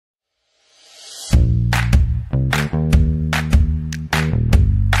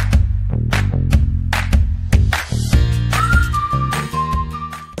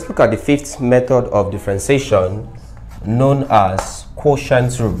look at the fifth method of differentiation, known as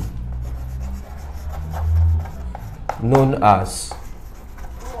quotient rule.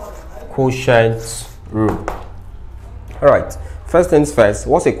 Alright, first things first,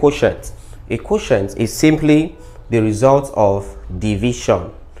 what's a quotient? A quotient is simply the result of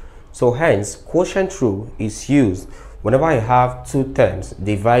division. So hence, quotient rule is used whenever I have two terms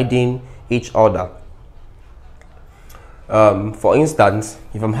dividing each other. For instance,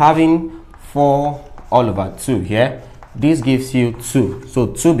 if I'm having 4 all over 2 here, this gives you 2. So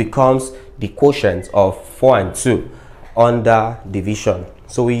 2 becomes the quotient of 4 and 2 under division.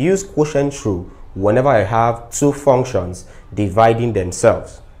 So we use quotient rule whenever I have two functions dividing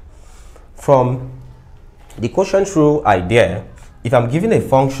themselves. From the quotient rule idea, if I'm given a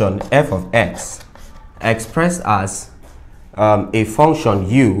function f of x expressed as a function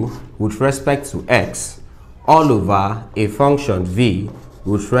u with respect to x all over a function v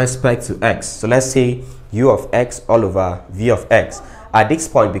with respect to x. So let's say u of x all over v of x. At this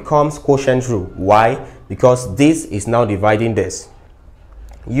point becomes quotient rule. Why? Because this is now dividing this.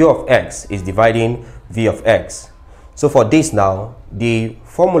 U of x is dividing v of x. So for this now, the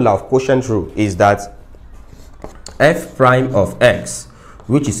formula of quotient rule is that f prime of x,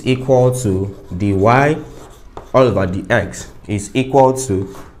 which is equal to dy all over dx, is equal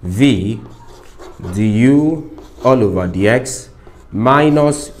to v du all over dx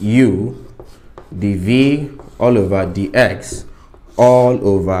minus u dv all over dx all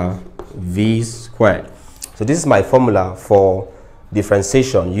over v squared. So this is my formula for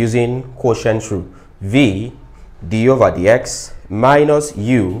differentiation using quotient rule. V du over dx minus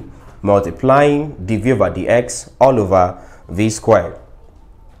u multiplying dv over dx all over v squared.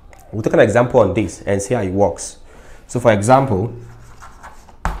 We'll take an example on this and see how it works. So for example,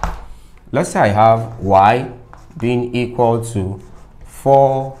 let's say I have y being equal to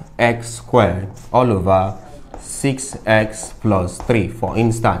 4x squared all over 6x plus 3, for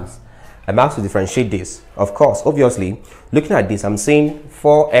instance. I'm asked to differentiate this. Of course, obviously, looking at this, I'm saying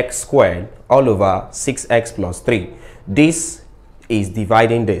 4x squared all over 6x plus 3. This is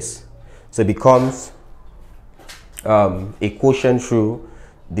dividing this. So it becomes a quotient rule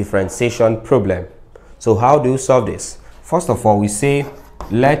differentiation problem. So how do you solve this? First of all, we say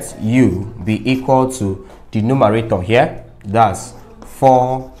let u be equal to the numerator here, that's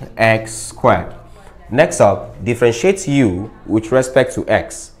 4x squared. Next up, differentiate u with respect to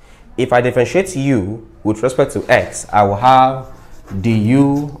x. If I differentiate u with respect to x, I will have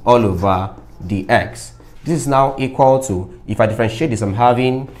du all over dx. This is now equal to, if I differentiate this, I'm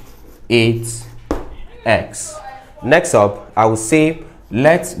having 8x. Next up, I will say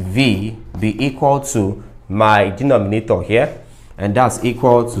let v be equal to my denominator here, and that's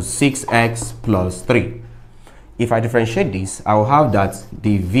equal to 6x plus 3. If I differentiate this, I will have that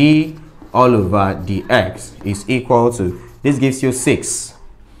dv all over dx is equal to, this gives you 6.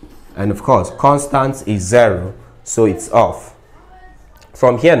 And of course, constant is 0, so it's off.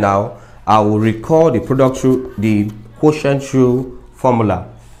 From here now, I will recall the product rule, the quotient rule formula.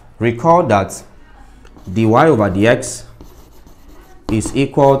 Recall that dy over dx is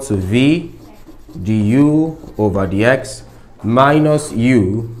equal to v du over dx minus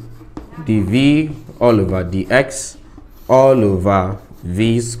u dv all over dx all over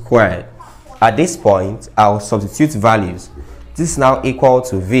v squared. At this point, I'll substitute values. This is now equal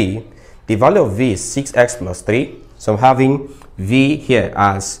to v. The value of v is 6x plus 3. So I'm having v here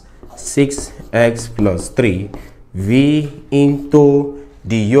as 6x plus 3. V into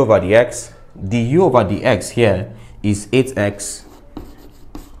du over dx. Du over dx here is 8x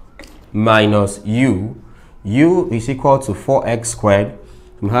minus u. U is equal to 4x squared.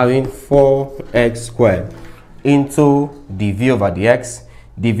 I'm having 4x squared into dv over dx.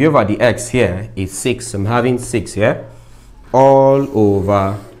 dv over dx here is 6. I'm having 6 here all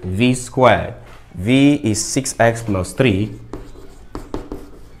over v squared. V is 6x plus 3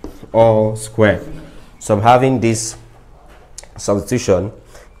 all squared. So I'm having this substitution.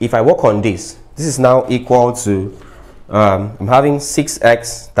 If I work on this, this is now equal to I'm having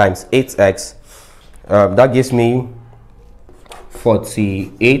 6x times 8x. That gives me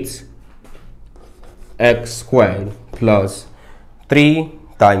 48x squared plus 3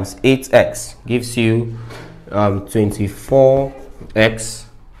 times 8x gives you 24x.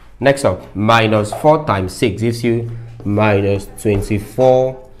 Next up, minus 4 times 6 gives you minus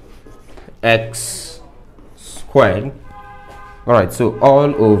 24x squared. Alright, so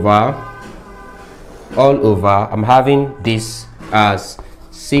all over, I'm having this as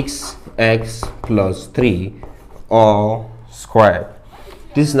 6x plus 3 all squared.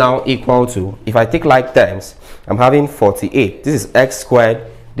 This is now equal to, if I take like terms, I'm having 48. This is x squared.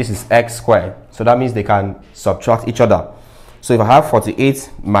 this is x squared. So that means they can subtract each other. So if I have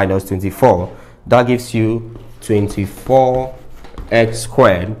 48 minus 24, that gives you 24x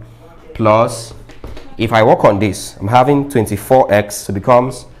squared plus, if I work on this, I'm having 24x, so it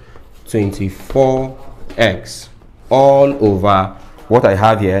becomes 24x all over what I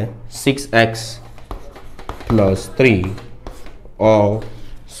have here, 6x plus 3 all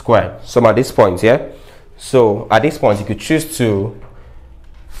squared. So at this point here, so at this point you could choose to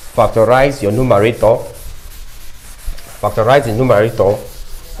factorize your numerator, factorize the numerator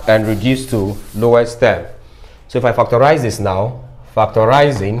and reduce to lowest term. So if I factorize this now,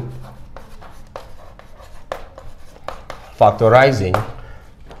 factorizing,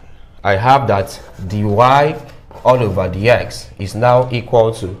 I have that dy all over dx is now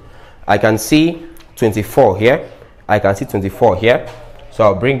equal to, I can see 24 here, I can see 24 here, so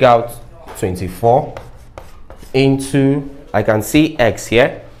I'll bring out 24 into, I can see x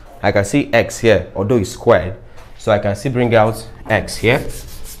here, I can see x here, although it's squared, so I can still bring out x here.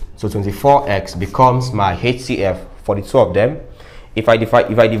 So 24x becomes my HCF for the two of them. If I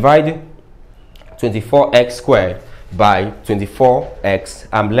divide 24x squared by 24x,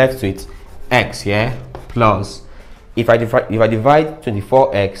 I'm left with x here plus, if I divide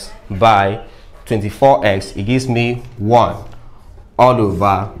 24x by 24x, it gives me 1 all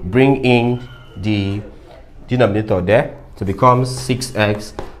over, bring in the denominator there to become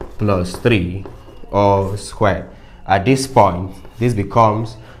 6x plus 3 all squared. At this point, this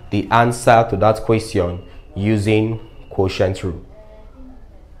becomes the answer to that question using quotient rule.